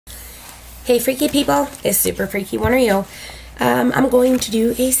Hey freaky people, it's Super Freaky One, are you? I'm going to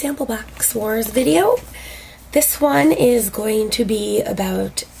do a sample box wars video. This one is going to be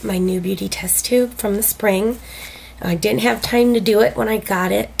about my new beauty test tube from the spring. I didn't have time to do it when I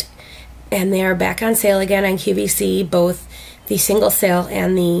got it, and they are back on sale again on QVC, both the single sale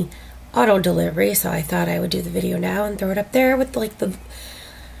and the auto delivery, so I thought I would do the video now and throw it up there with like the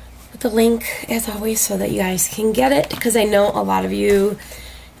link as always so that you guys can get it, because I know a lot of you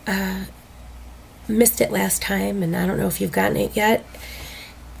missed it last time, and I don't know if you've gotten it yet.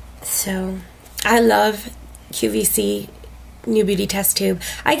 So I love QVC new beauty test tube.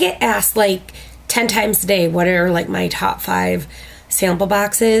 I get asked like 10 times a day what are like my top 5 sample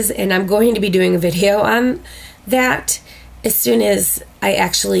boxes, and I'm going to be doing a video on that as soon as I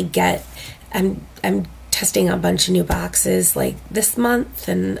actually get I'm testing a bunch of new boxes like this month,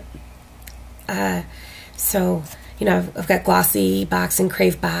 and so you know, I've got Glossy box and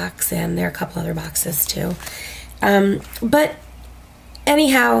Crave box, and there are a couple other boxes too. But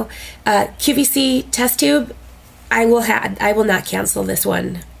anyhow, QVC test tube, I will not cancel this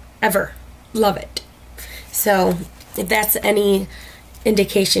one ever. Love it. So if that's any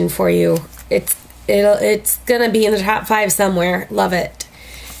indication for you, it's gonna be in the top 5 somewhere. Love it,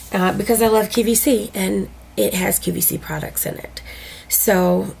 because I love QVC and it has QVC products in it.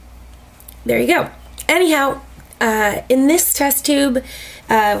 So there you go. Anyhow. In this test tube,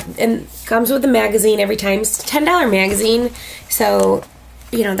 and comes with a magazine every time. It's a $10 magazine, so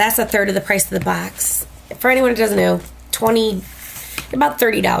you know that's a third of the price of the box. For anyone who doesn't know, about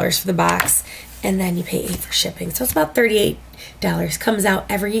 $30 for the box, and then you pay $8 for shipping, so it's about $38. Comes out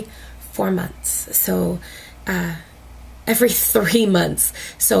every 4 months, so every 3 months,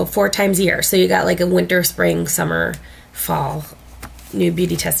 so 4 times a year. So you got like a winter, spring, summer, fall new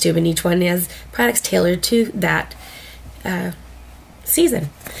beauty test tube, and each one has products tailored to that season.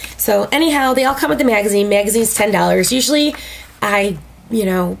 So anyhow, they all come with the magazine. Magazine's $10. Usually I, you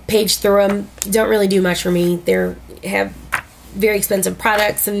know, page through them. Don't really do much for me. They have very expensive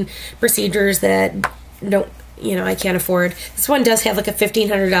products and procedures that don't, you know, I can't afford. This one does have like a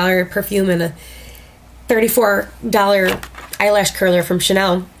 $1,500 perfume and a $34 eyelash curler from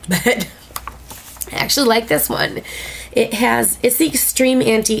Chanel, but I actually like this one. It's the extreme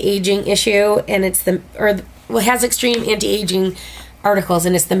anti-aging issue, and it has extreme anti-aging articles,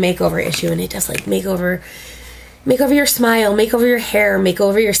 and it's the makeover issue, and it does like make over your smile, make over your hair, make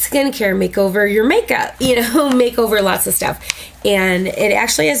over your skincare, make over your makeup, you know, make over lots of stuff. And it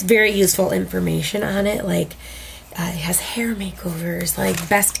actually has very useful information on it, like it has hair makeovers, like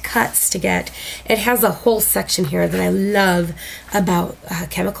best cuts to get. It has a whole section here that I love about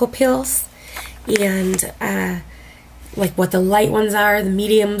chemical peels, and like what the light ones are, the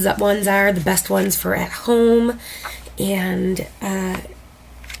medium ones are, the best ones for at home, and I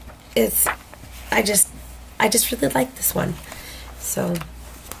just really like this one. So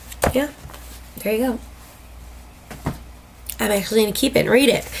yeah, there you go. I'm actually going to keep it and read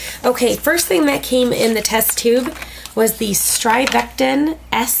it. Okay, first thing that came in the test tube was the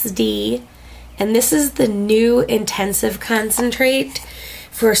Stri-Vectin-SD, and this is the new intensive concentrate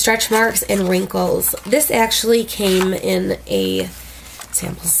for stretch marks and wrinkles. This actually came in a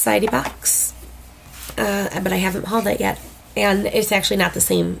sample society box, but I haven't hauled it yet, and it's actually not the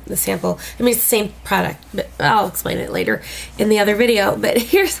sample. I mean, it's the same product, but I'll explain it later in the other video. But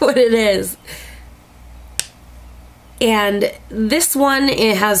here's what it is. And this one,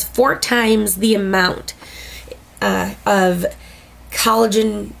 it has 4 times the amount of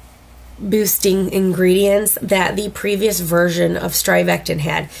collagen boosting ingredients that the previous version of Stri-Vectin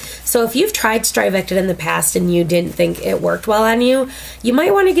had. So if you've tried Stri-Vectin in the past and you didn't think it worked well on you, you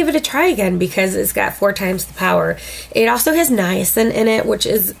might want to give it a try again, because it's got 4 times the power. It also has niacin in it, which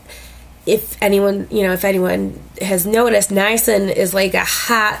is, if anyone has noticed, niacin is like a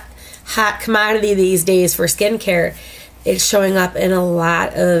hot commodity these days for skincare. It's showing up in a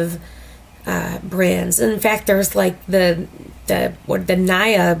lot of brands. In fact, there's like the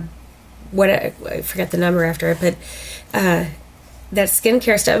Nia, I forget the number after it, but that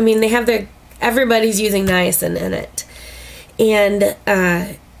skincare stuff. I mean, they have everybody's using niacin in it, and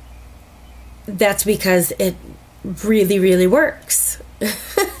that's because it really, really works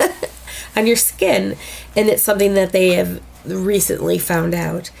on your skin, and it's something that they have recently found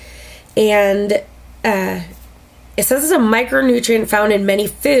out. And it says it's a micronutrient found in many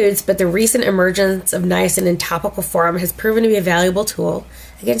foods, but the recent emergence of niacin in topical form has proven to be a valuable tool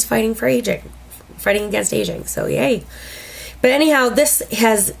against fighting against aging. So yay. But anyhow, this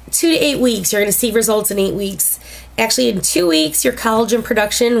has 2 to 8 weeks. You're going to see results in 8 weeks. Actually, in 2 weeks, your collagen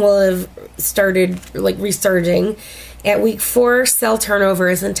production will have started like resurging, At week 4, cell turnover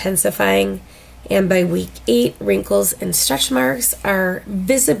is intensifying, and by week 8, wrinkles and stretch marks are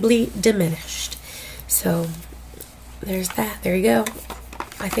visibly diminished. So there's that. There you go.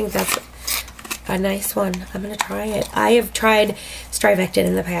 I think that's a nice one. I'm going to try it. I have tried Stri-Vectin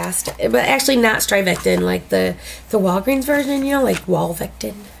in the past, but actually not Stri-Vectin, like the Walgreens version, you know, like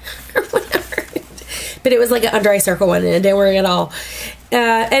Wall-Vectin or whatever. But it was like an under eye circle one, and it didn't work at all.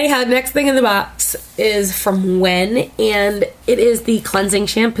 Anyhow, next thing in the box is from Wen, and it is the cleansing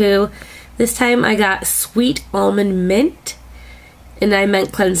shampoo. This time I got Sweet Almond Mint, and I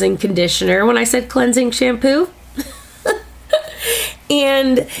meant cleansing conditioner when I said cleansing shampoo.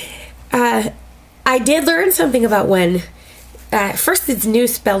 And I did learn something about Wen. First, it's new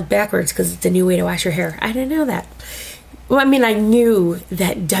spelled backwards because it's a new way to wash your hair. I didn't know that. Well, I mean, I knew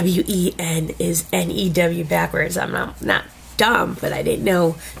that W-E-N is N-E-W backwards. I'm not dumb, but I didn't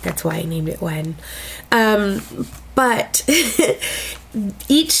know that's why I named it Wen. But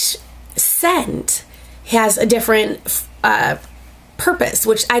each scent has a different purpose,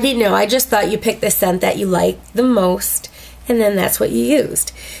 which I didn't know. I just thought you picked the scent that you liked the most, and then that's what you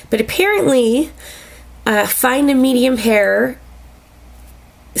used. But apparently, fine to medium hair,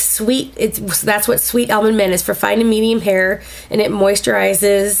 that's what Sweet Almond Mint is, for fine to medium hair, and it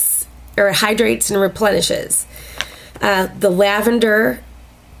moisturizes, or hydrates and replenishes. The lavender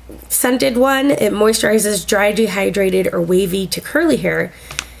scented one, it moisturizes dry, dehydrated, or wavy to curly hair,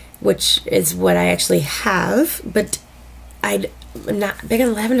 which is what I actually have, but I'm not big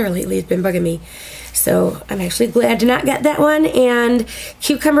on lavender lately. It's been bugging me. So I'm actually glad to not get that one. And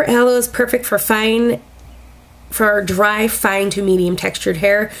Cucumber Aloe is perfect for dry, fine to medium textured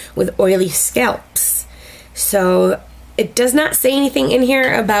hair with oily scalps. So it does not say anything in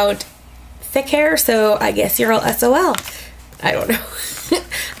here about thick hair, so I guess you're all SOL. I don't know.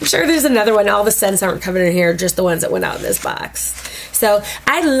 I'm sure there's another one. All the scents aren't covered in here, just the ones that went out in this box. So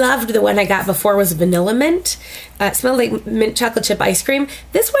I loved the one I got before, was Vanilla Mint. It smelled like mint chocolate chip ice cream.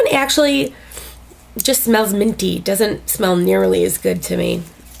 This one actually just smells minty. Doesn't smell nearly as good to me,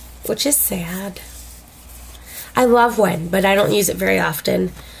 which is sad. I love Wen, but I don't use it very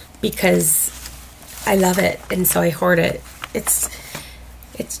often because I love it, and so I hoard it. It's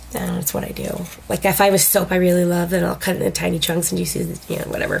I don't know, it's what I do. Like if I have a soap I really love, then I'll cut it into tiny chunks and just use it, you know,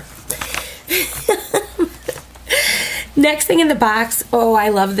 whatever. Next thing in the box, oh, I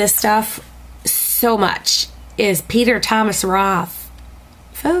love this stuff so much, is Peter Thomas Roth.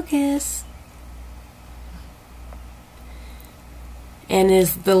 Focus. And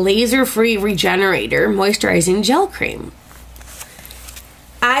is the laser-free regenerator moisturizing gel cream.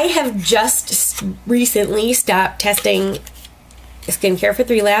 I have just recently stopped testing skincare for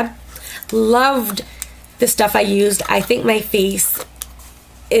 3Lab. Loved the stuff I used. I think my face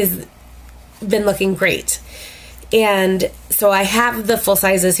is been looking great. And so I have the full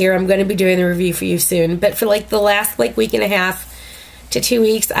sizes here. I'm going to be doing the review for you soon. But for like the last week and a half to 2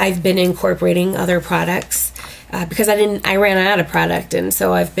 weeks, I've been incorporating other products because I ran out of product, and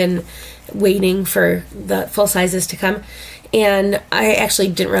so I've been waiting for the full sizes to come. And I actually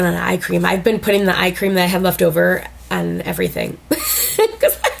didn't run out of eye cream. I've been putting the eye cream that I had left over on everything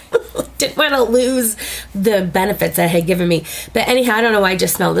because I didn't want to lose the benefits that it had given me. But anyhow, I don't know why I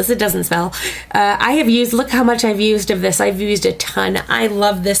just smelled this. It doesn't smell. I have used, look how much I've used of this. I've used a ton. I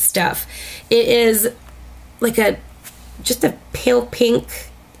love this stuff. It is like just a pale pink,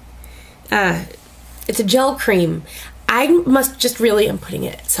 it's a gel cream. I must just really, I'm putting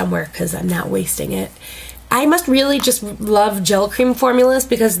it somewhere because I'm not wasting it. I must really just love gel cream formulas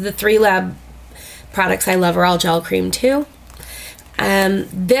because the 3Lab products I love are all gel cream too.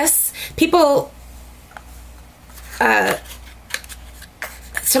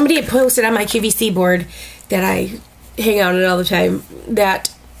 Somebody had posted on my QVC board that I hang out on all the time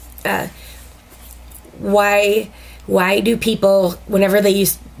that why do people, whenever they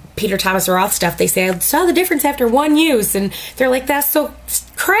use Peter Thomas Roth stuff, they say, I saw the difference after one use, and they're like, that's so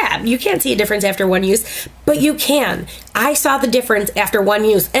crap. You can't see a difference after one use, but you can. I saw the difference after one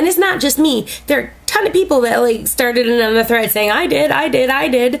use, and it's not just me. There are a ton of people that like started it on the thread saying, I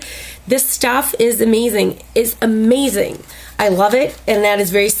did. This stuff is amazing. It's amazing. I love it, and that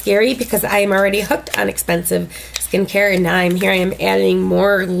is very scary because I am already hooked on expensive skincare, and now I am adding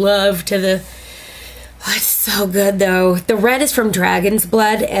more love to the. Oh, it's so good though. The red is from Dragon's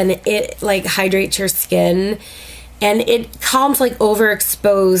Blood, and it like hydrates your skin, and it calms like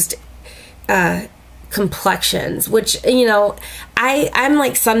overexposed complexions, which, you know, I'm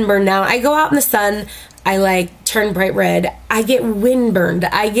like sunburned now. I go out in the sun, I like turn bright red. I get windburned.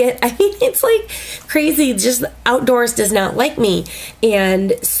 I mean, it's like crazy. Just outdoors does not like me.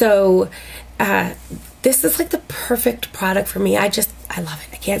 And so this is like the perfect product for me. I love it.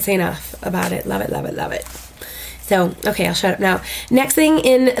 I can't say enough about it. Love it, love it, love it. So, okay, I'll shut up now. Next thing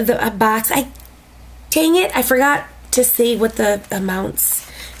in the box, dang it, I forgot to say what the amounts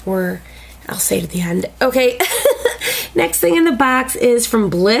were. I'll say it at the end. Okay, next thing in the box is from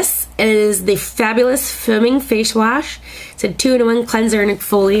Bliss. It is the Fabulous Foaming Face Wash. It's a 2-in-1 cleanser and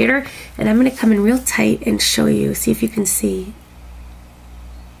exfoliator. And I'm going to come in real tight and show you, see if you can see.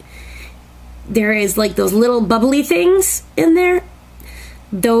 There is like those little bubbly things in there.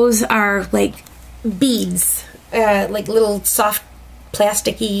 Those are like beads, like little soft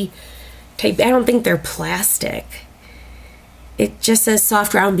plasticky type. I don't think they're plastic. It just says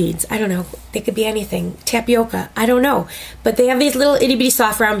soft round beads. I don't know. They could be anything. Tapioca. I don't know. But they have these little itty bitty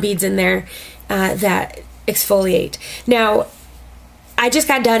soft round beads in there that exfoliate. Now, I just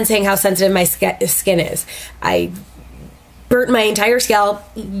got done saying how sensitive my skin is. I burnt my entire scalp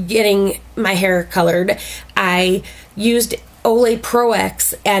getting my hair colored. I used Olay Pro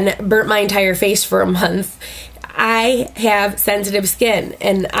X and burnt my entire face for a month. I have sensitive skin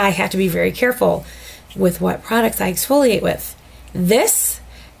and I have to be very careful with what products I exfoliate with. This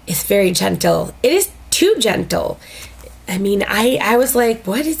is very gentle. It is too gentle. I mean, I was like,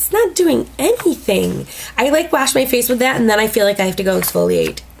 what? It's not doing anything. I like wash my face with that and then I feel like I have to go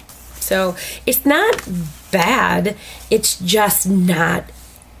exfoliate. So it's not bad. It's just not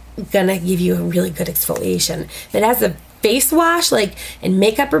gonna give you a really good exfoliation. But as a face wash, like, and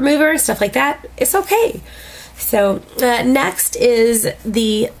makeup remover and stuff like that, it's okay. So next is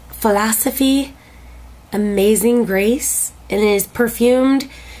the Philosophy Amazing Grace, and it is perfumed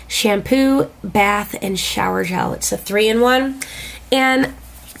shampoo, bath, and shower gel. It's a 3-in-1, and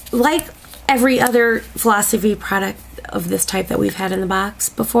like every other Philosophy product of this type that we've had in the box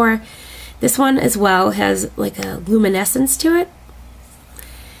before, this one as well has like a luminescence to it.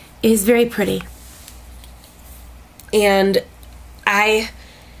 It is very pretty, and I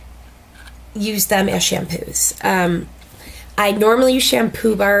use them as shampoos. I normally use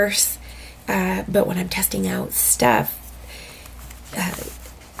shampoo bars, but when I'm testing out stuff,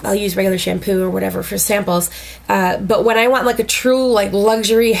 I'll use regular shampoo or whatever for samples. But when I want like a true like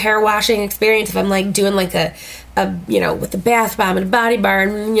luxury hair washing experience, if I'm like doing like a you know, with the bath bomb and a body bar,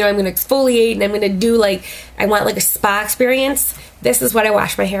 and you know, I'm gonna exfoliate and I'm gonna do like, I want like a spa experience, this is what I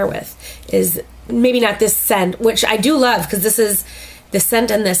wash my hair with. Is maybe not this scent, which I do love, because this is, the scent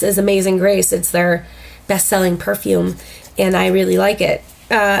in this is Amazing Grace. It's their best-selling perfume, and I really like it.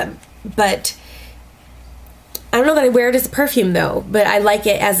 But I don't know that I wear it as a perfume though, but I like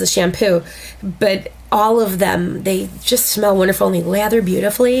it as a shampoo. But all of them, they just smell wonderful and they lather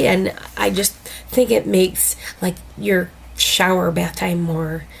beautifully, and I just think it makes like your shower bath time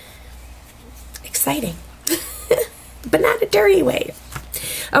more exciting. But not a dirty way.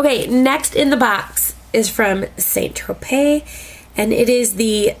 Okay, next in the box is from Saint Tropez, and it is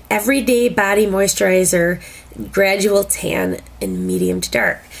the Everyday Body Moisturizer Gradual Tan in medium to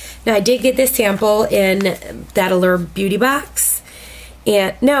dark. Now, I did get this sample in that Allure Beauty box,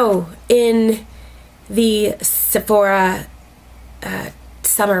 and no, in the Sephora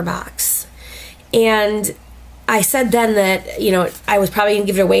summer box. And I said then that, you know, I was probably going to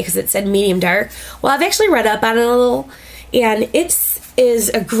give it away because it said medium dark. Well, I've actually read up on it a little, and it is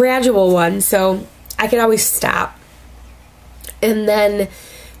a gradual one, so I could always stop. And then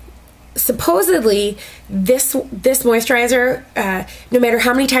supposedly this moisturizer, no matter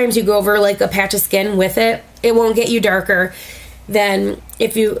how many times you go over like a patch of skin with it, it won't get you darker than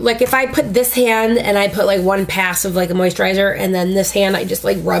if you, like if I put this hand and I put like one pass of like a moisturizer, and then this hand I just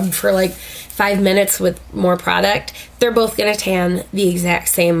like rubbed for like 5 minutes with more product, they're both gonna tan the exact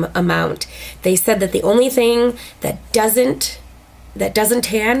same amount. They said that the only thing that doesn't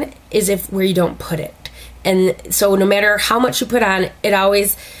tan is where you don't put it. And so no matter how much you put on, it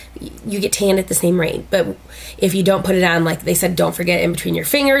always, you get tanned at the same rate. But if you don't put it on, like they said, don't forget in between your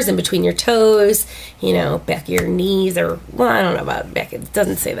fingers, in between your toes, you know, back of your knees, or, well, I don't know about back, it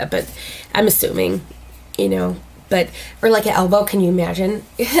doesn't say that, but I'm assuming, you know, but, or like an elbow, can you imagine?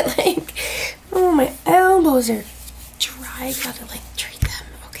 Like, oh, my elbows are dry, gotta like treat them,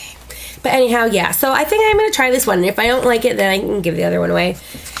 okay. But anyhow, yeah, so I think I'm gonna try this one, and if I don't like it, then I can give the other one away.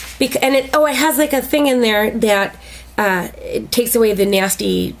 And it has like a thing in there that it takes away the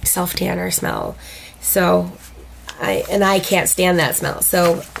nasty self-tanner smell. So I can't stand that smell.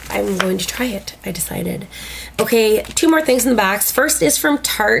 So I'm going to try it, I decided. Okay, 2 more things in the box. First is from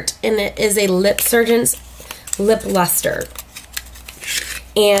Tarte, and it is a Lip Surgeon's Lip Luster.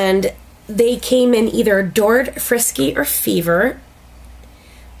 And they came in either Adored, Frisky, or Fever.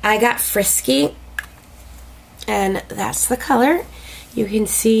 I got Frisky, and that's the color. You can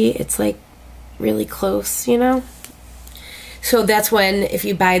see it's like really close, you know? So that's when, if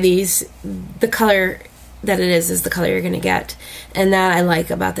you buy these, the color that it is the color you're going to get. And that I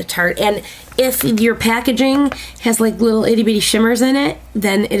like about the Tarte. And if your packaging has like little itty bitty shimmers in it,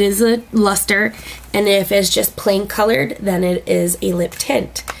 then it is a luster. And if it's just plain colored, then it is a lip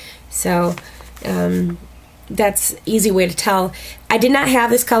tint. So that's easy way to tell. I did not have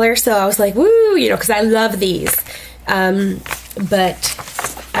this color, so I was like, woo, you know, because I love these. But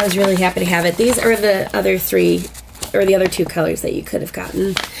I was really happy to have it. These are the other three, or the other two colors that you could have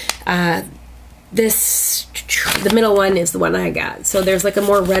gotten. The middle one is the one I got. So there's like a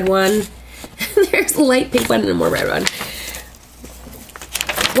more red one. There's a light pink one and a more red one.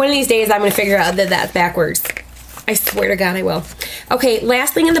 One of these days I'm going to figure out that that's backwards. I swear to God I will. Okay,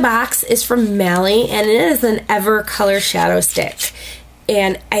 last thing in the box is from Mally, and it is an Ever Color Shadow Stick.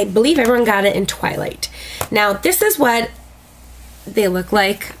 And I believe everyone got it in Twilight. Now, this is what they look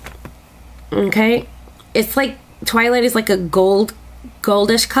like. Okay? It's like, Twilight is like a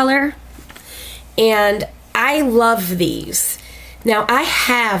goldish color. And I love these. Now, I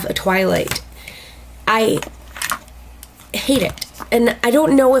have a Twilight. I hate it. And I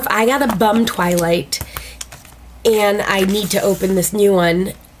don't know if I got a bum Twilight and I need to open this new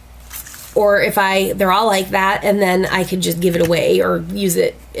one, or if they're all like that and then I could just give it away or use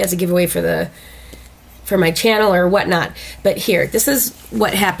it as a giveaway for my channel or whatnot. But here, this is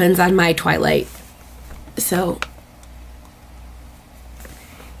what happens on my Twilight. So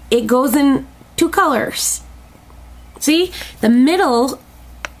it goes in two colors. See, the middle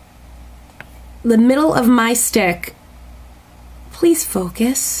of my stick, please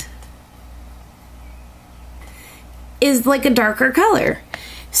focus, is like a darker color.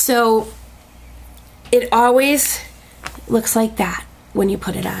 So it always looks like that when you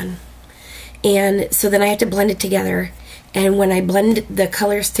put it on. And so then I have to blend it together. And when I blend the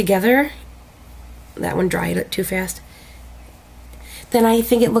colors together, that one dried it too fast, then I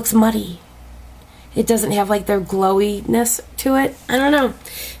think it looks muddy. It doesn't have like the glowiness to it. I don't know.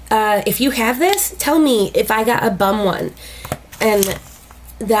 If you have this, tell me if I got a bum one. And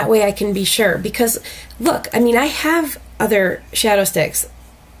that way I can be sure. Because, look, I mean, I have other shadow sticks.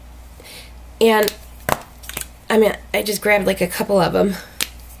 And, I mean, I just grabbed like a couple of them.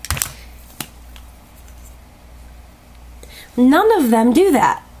 None of them do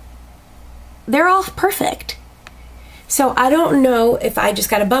that. They're all perfect. So I don't know if I just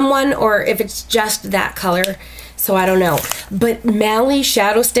got a bum one or if it's just that color. So I don't know. But Mally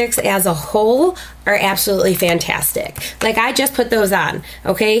shadow sticks as a whole are absolutely fantastic. Like, I just put those on,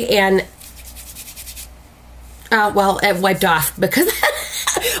 okay? And, well, it wiped off because,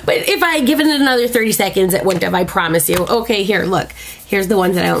 but if I had given it another 30 seconds, it wouldn't have, I promise you. Okay, here, look. Here's the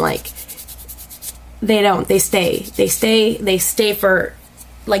ones that I don't like. They don't. They stay. They stay for,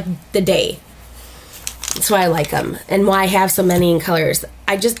 like, the day. That's why I like them and why I have so many in colors.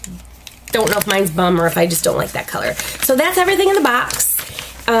 I just don't know if mine's bum or if I just don't like that color. So that's everything in the box.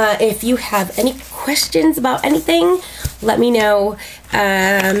 If you have any questions about anything, let me know.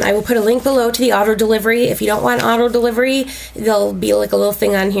 I will put a link below to the auto delivery. If you don't want auto delivery, there'll be like a little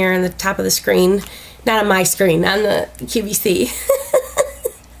thing on here on the top of the screen. Not on my screen, on the QVC.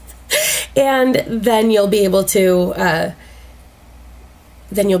 And then you'll be able to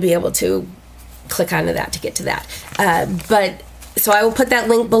click onto that to get to that. But so I will put that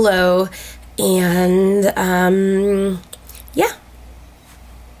link below, and yeah.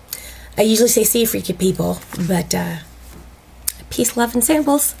 I usually say see you freaky people, but peace, love, and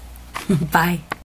samples. Bye.